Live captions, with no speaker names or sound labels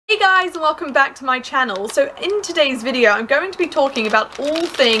Hey guys, and welcome back to my channel. So in today's video I'm going to be talking about all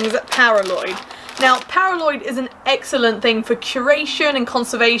things Paraloid. Now Paraloid is an excellent thing for curation and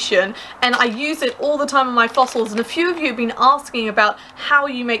conservation, and I use it all the time on my fossils, and a few of you have been asking about how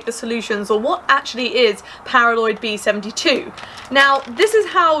you make the solutions or what actually is Paraloid B72. Now this is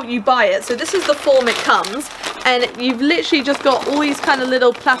how you buy it. So this is the form it comes, and you've literally just got all these kind of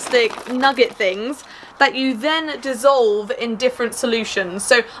little plastic nugget things that you then dissolve in different solutions.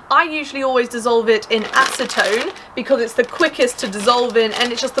 So I usually always dissolve it in acetone because it's the quickest to dissolve in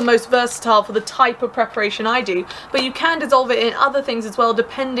and it's just the most versatile for the type of preparation I do. But you can dissolve it in other things as well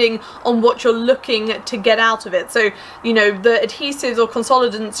depending on what you're looking to get out of it. So, you know, the adhesives or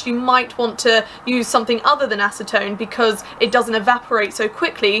consolidants, you might want to use something other than acetone because it doesn't evaporate so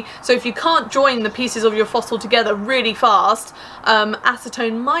quickly. So if you can't join the pieces of your fossil together really fast,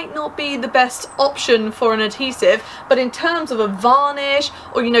 acetone might not be the best option for an adhesive. But in terms of a varnish,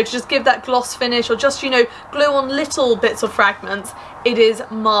 or you know, to just give that gloss finish, or just, you know, glue on little bits of fragments, it is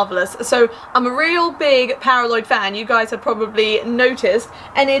marvellous. So I'm a real big Paraloid fan, you guys have probably noticed,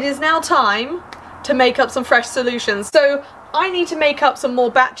 and it is now time to make up some fresh solutions. So I need to make up some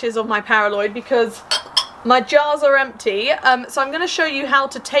more batches of my Paraloid because my jars are empty, so I'm going to show you how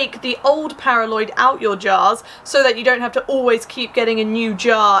to take the old Paraloid out your jars so that you don't have to always keep getting a new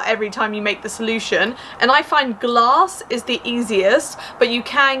jar every time you make the solution. And I find glass is the easiest, but you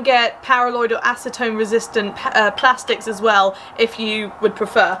can get Paraloid or acetone resistant plastics as well if you would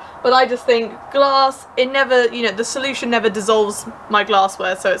prefer. But I just think glass, it never, you know, the solution never dissolves my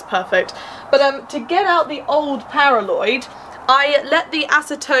glassware, so it's perfect. But to get out the old Paraloid, I let the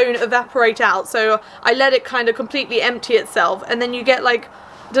acetone evaporate out, so I let it kind of completely empty itself, and then you get like,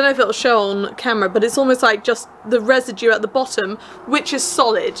 I don't know if it'll show on camera, but it's almost like just the residue at the bottom, which is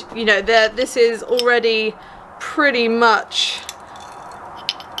solid. You know, this is already pretty much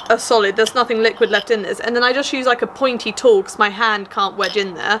a solid, there's nothing liquid left in this. And then I just use like a pointy tool because my hand can't wedge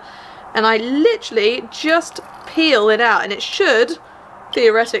in there, and I literally just peel it out, and it should,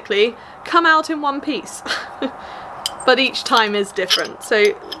 theoretically, come out in one piece. But each time is different,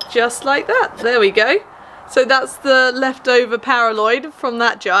 so just like that, there we go. So that's the leftover Paraloid from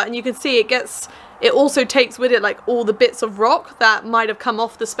that jar, and you can see it also takes with it like all the bits of rock that might have come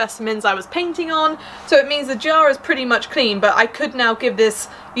off the specimens I was painting on. So it means the jar is pretty much clean, but I could now give this,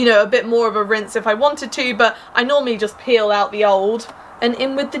 you know, a bit more of a rinse if I wanted to, but I normally just peel out the old and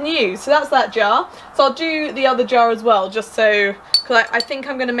in with the new. So that's that jar. So I'll do the other jar as well, just so, because I think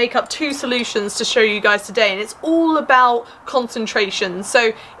I'm going to make up two solutions to show you guys today, and it's all about concentration.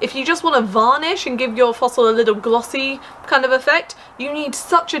 So if you just want to varnish and give your fossil a little glossy kind of effect, you need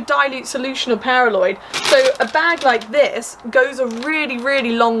such a dilute solution of Paraloid. So a bag like this goes a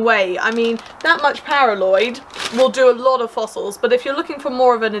really long way. I mean, that much Paraloid will do a lot of fossils, but if you're looking for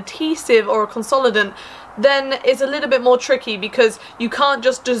more of an adhesive or a consolidant, then it's a little bit more tricky because you can't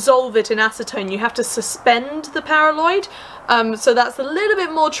just dissolve it in acetone, you have to suspend the Paraloid, so that's a little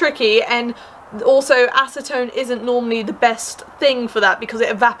bit more tricky. And also acetone isn't normally the best thing for that because it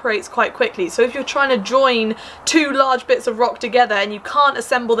evaporates quite quickly. So if you're trying to join two large bits of rock together and you can't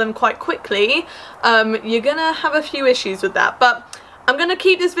assemble them quite quickly, you're gonna have a few issues with that. But I'm going to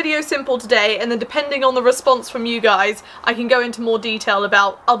keep this video simple today, and then depending on the response from you guys, I can go into more detail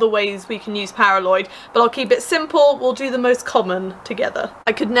about other ways we can use Paraloid, but I'll keep it simple. We'll do the most common together.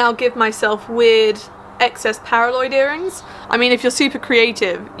 I could now give myself weird excess Paraloid earrings. I mean, if you're super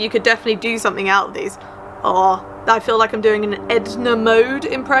creative, you could definitely do something out of these. Oh, I feel like I'm doing an Edna Mode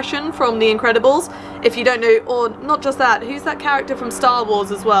impression from The Incredibles. If you don't know, or not just that, who's that character from Star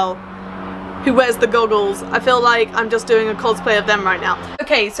Wars as well, who wears the goggles? I feel like I'm just doing a cosplay of them right now.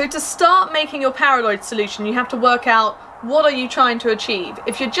 Okay, so to start making your Paraloid solution, you have to work out what are you trying to achieve.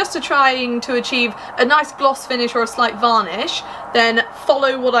 If you're just trying to achieve a nice gloss finish or a slight varnish, then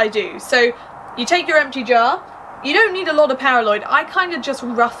follow what I do. So you take your empty jar. You don't need a lot of Paraloid. I kind of just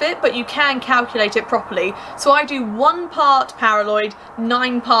rough it, but you can calculate it properly. So I do 1 part Paraloid,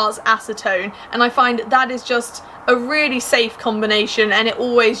 9 parts acetone, and I find that is just a really safe combination, and it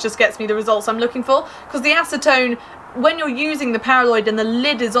always just gets me the results I'm looking for. Because the acetone, when you're using the Paraloid and the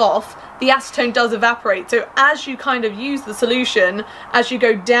lid is off, the acetone does evaporate. So as you kind of use the solution, as you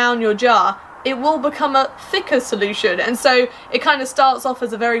go down your jar, it will become a thicker solution, and so it kind of starts off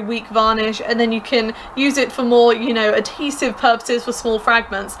as a very weak varnish, and then you can use it for more, you know, adhesive purposes for small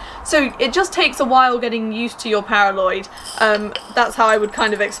fragments. So it just takes a while getting used to your Paraloid. That's how I would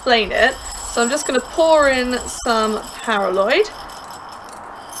kind of explain it. So I'm just going to pour in some Paraloid.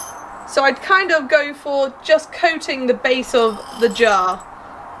 So I'd kind of go for just coating the base of the jar.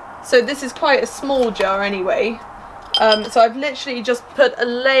 So this is quite a small jar anyway. So I've literally just put a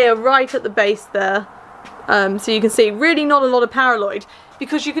layer right at the base there. So you can see really not a lot of Paraloid,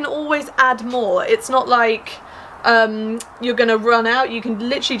 because you can always add more. It's not like you're going to run out. You can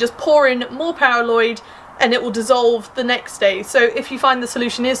literally just pour in more Paraloid and it will dissolve the next day. So if you find the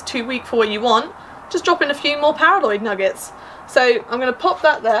solution is too weak for what you want, just drop in a few more Paraloid nuggets. So I'm going to pop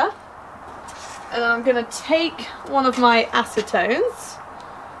that there, and I'm going to take one of my acetones.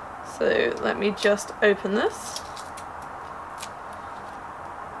 So let me just open this.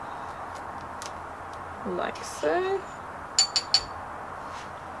 Like so.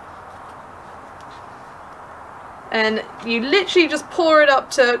 And you literally just pour it up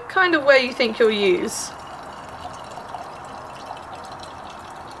to kind of where you think you'll use.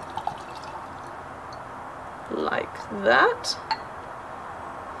 Like that.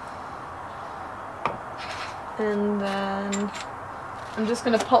 And then I'm just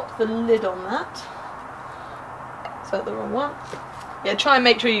going to pop the lid on that. Is that the wrong one? Yeah, try and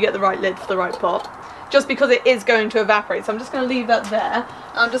make sure you get the right lid for the right pot, just because it is going to evaporate. So I'm just going to leave that there.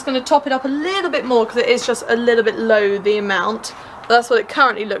 I'm just going to top it up a little bit more because it is just a little bit low, the amount. That's what it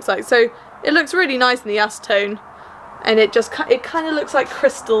currently looks like. So it looks really nice in the acetone, and it kind of looks like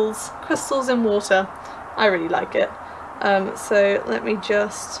crystals in water. I really like it. So let me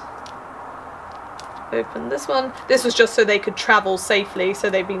just open this one. This was just so they could travel safely, so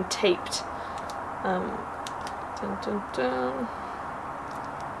they've been taped. Dun, dun, dun.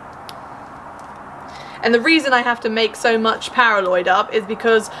 And the reason I have to make so much Paraloid up is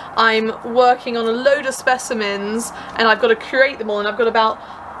because I'm working on a load of specimens and I've got to curate them all, and I've got about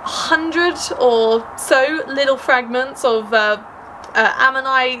 100 or so little fragments of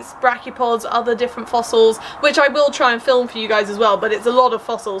ammonites, brachiopods, other different fossils, which I will try and film for you guys as well, but it's a lot of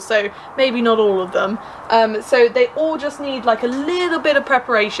fossils, so maybe not all of them. So they all just need like a little bit of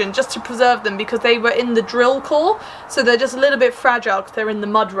preparation just to preserve them, because they were in the drill core, so they're just a little bit fragile because they're in the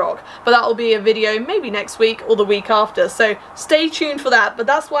mud rock. But that will be a video maybe next week or the week after, so stay tuned for that. But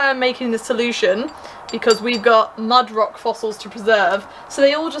that's why I'm making the solution, because we've got mud rock fossils to preserve, so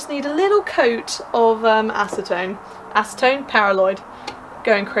they all just need a little coat of acetone. Acetone, Paraloid.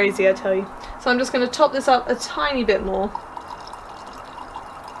 Going crazy, I tell you. So I'm just going to top this up a tiny bit more.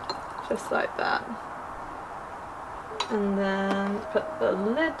 Just like that. And then put the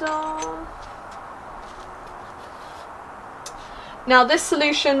lid on. Now this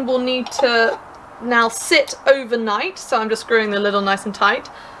solution will need to now sit overnight, so I'm just screwing the lid on nice and tight.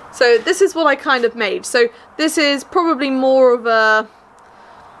 So this is what I kind of made. So this is probably more of a,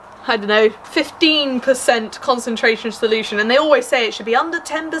 I don't know, 15% concentration solution, and they always say it should be under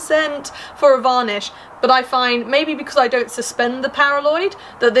 10% for a varnish, but I find, maybe because I don't suspend the Paraloid,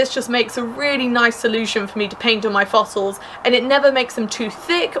 that this just makes a really nice solution for me to paint on my fossils, and it never makes them too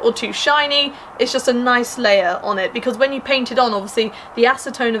thick or too shiny. It's just a nice layer on it, because when you paint it on, obviously the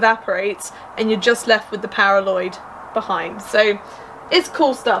acetone evaporates and you're just left with the Paraloid behind. So it's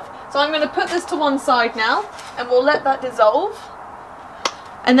cool stuff. So I'm going to put this to one side now, and we'll let that dissolve.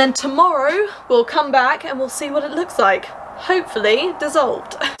 And then tomorrow we'll come back and we'll see what it looks like. Hopefully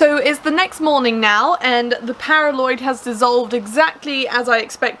dissolved. So it's the next morning now, and the Paraloid has dissolved exactly as I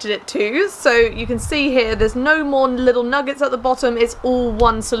expected it to. So you can see here there's no more little nuggets at the bottom, it's all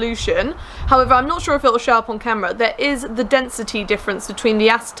one solution. However, I'm not sure if it will show up on camera. There is the density difference between the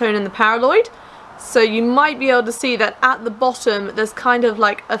acetone and the Paraloid. So you might be able to see that at the bottom there's kind of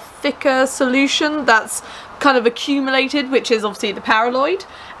like a thicker solution that's kind of accumulated, which is obviously the Paraloid.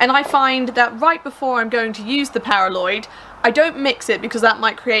 And I find that right before I'm going to use the Paraloid, I don't mix it because that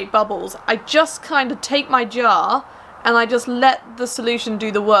might create bubbles. I just kind of take my jar and I just let the solution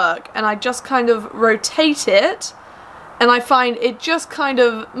do the work, and I just kind of rotate it, and I find it just kind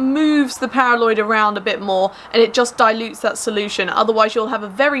of moves the Paraloid around a bit more, and it just dilutes that solution. Otherwise you'll have a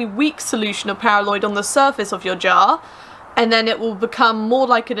very weak solution of Paraloid on the surface of your jar, and then it will become more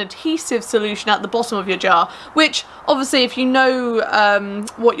like an adhesive solution at the bottom of your jar, which obviously if you know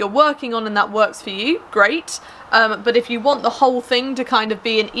what you're working on and that works for you, great. But if you want the whole thing to kind of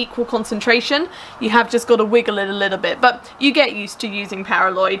be an equal concentration, you have just got to wiggle it a little bit. But you get used to using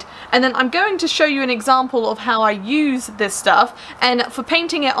Paraloid. And then I'm going to show you an example of how I use this stuff. And for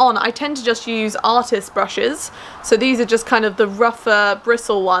painting it on, I tend to just use artist brushes. So these are just kind of the rougher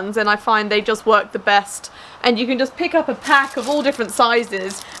bristle ones, and I find they just work the best. And you can just pick up a pack of all different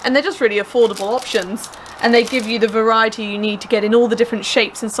sizes, and they're just really affordable options. And they give you the variety you need to get in all the different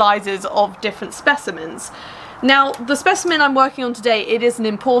shapes and sizes of different specimens. Now, the specimen I'm working on today, it is an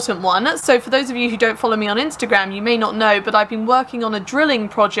important one. So for those of you who don't follow me on Instagram, you may not know, but I've been working on a drilling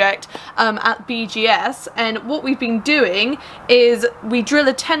project at BGS, and what we've been doing is we drill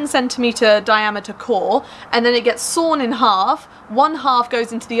a 10cm diameter core, and then it gets sawn in half. One half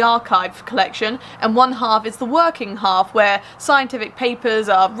goes into the archive collection, and one half is the working half where scientific papers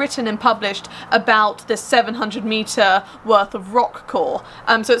are written and published about this 700-meter worth of rock core.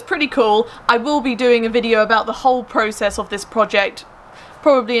 So it's pretty cool. I will be doing a video about the whole process of this project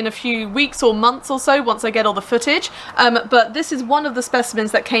probably in a few weeks or months or so once I get all the footage, but this is one of the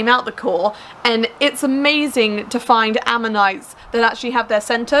specimens that came out the core, and it's amazing to find ammonites that actually have their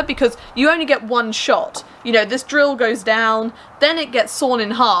center, because you only get one shot. You know, this drill goes down, then it gets sawn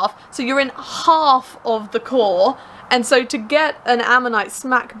in half, so you're in half of the core, and so to get an ammonite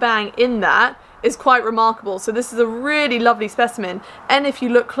smack bang in that is quite remarkable. So this is a really lovely specimen, and if you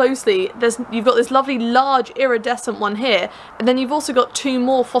look closely, you've got this lovely large iridescent one here, and then you've also got two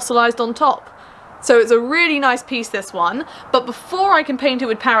more fossilized on top. So it's a really nice piece, this one, but before I can paint it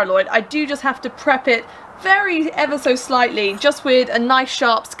with Paraloid, I do just have to prep it very ever so slightly, just with a nice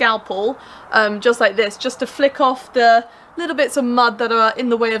sharp scalpel, just like this, just to flick off the little bits of mud that are in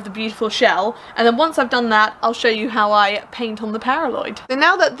the way of the beautiful shell, and then once I've done that, I'll show you how I paint on the Paraloid. So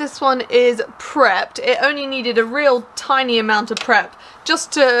now that this one is prepped, it only needed a real tiny amount of prep,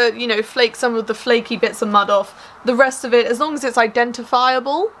 just to, you know, flake some of the flaky bits of mud off. The rest of it, as long as it's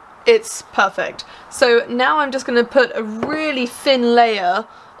identifiable, it's perfect. So now I'm just going to put a really thin layer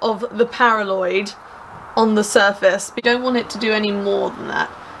of the Paraloid on the surface. You don't want it to do any more than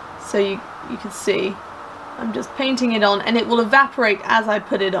that. So you can see I'm just painting it on, and it will evaporate as I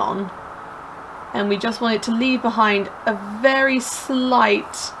put it on, and we just want it to leave behind a very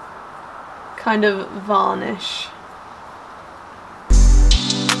slight kind of varnish.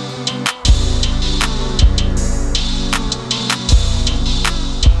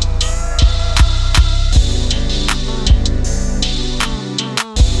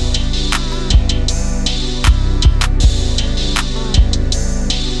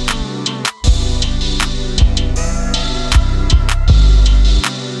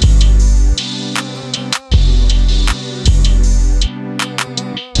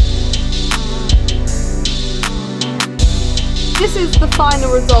 This is the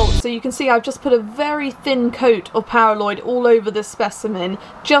final result, so you can see I've just put a very thin coat of Paraloid all over this specimen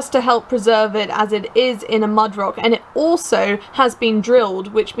just to help preserve it as it is in a mud rock, and it also has been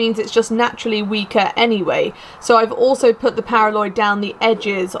drilled, which means it's just naturally weaker anyway. So I've also put the Paraloid down the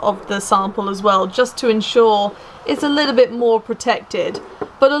edges of the sample as well, just to ensure it's a little bit more protected.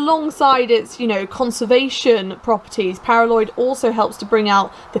 But alongside its, you know, conservation properties, Paraloid also helps to bring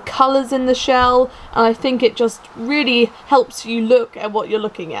out the colours in the shell, and I think it just really helps you look at what you're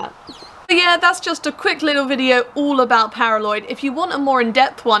looking at. So yeah, that's just a quick little video all about Paraloid. If you want a more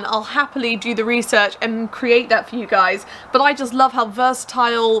in-depth one, I'll happily do the research and create that for you guys. But I just love how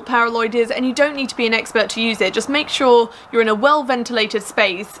versatile Paraloid is, and you don't need to be an expert to use it. Just make sure you're in a well-ventilated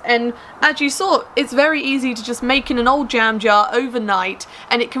space, and as you saw, it's very easy to just make in an old jam jar overnight,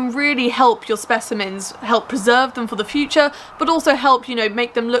 and it can really help your specimens, help preserve them for the future, but also help, you know,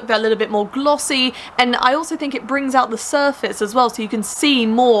 make them look that little bit more glossy. And I also think it brings out the surface as well, so you can see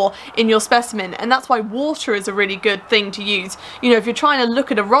more in your specimen, and that's why water is a really good thing to use. You know, if you're trying to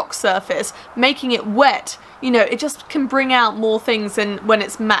look at a rock surface, making it wet, you know, it just can bring out more things than when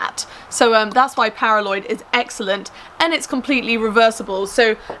it's matte. So that's why Paraloid is excellent, and it's completely reversible.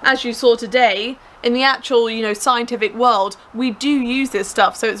 So as you saw today, in the actual, you know, scientific world, we do use this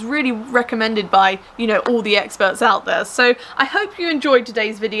stuff, so it's really recommended by, you know, all the experts out there. So I hope you enjoyed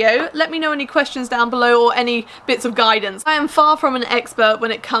today's video. Let me know any questions down below or any bits of guidance. I am far from an expert when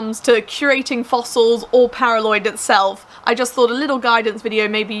it comes to curating fossils or Paraloid itself. I just thought a little guidance video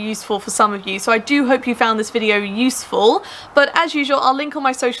may be useful for some of you, so I do hope you found this video useful. But as usual, I'll link all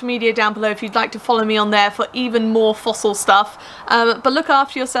my social media down below if you'd like to follow me on there for even more fossil stuff. But look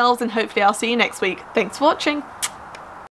after yourselves, and hopefully I'll see you next week. Thanks for watching.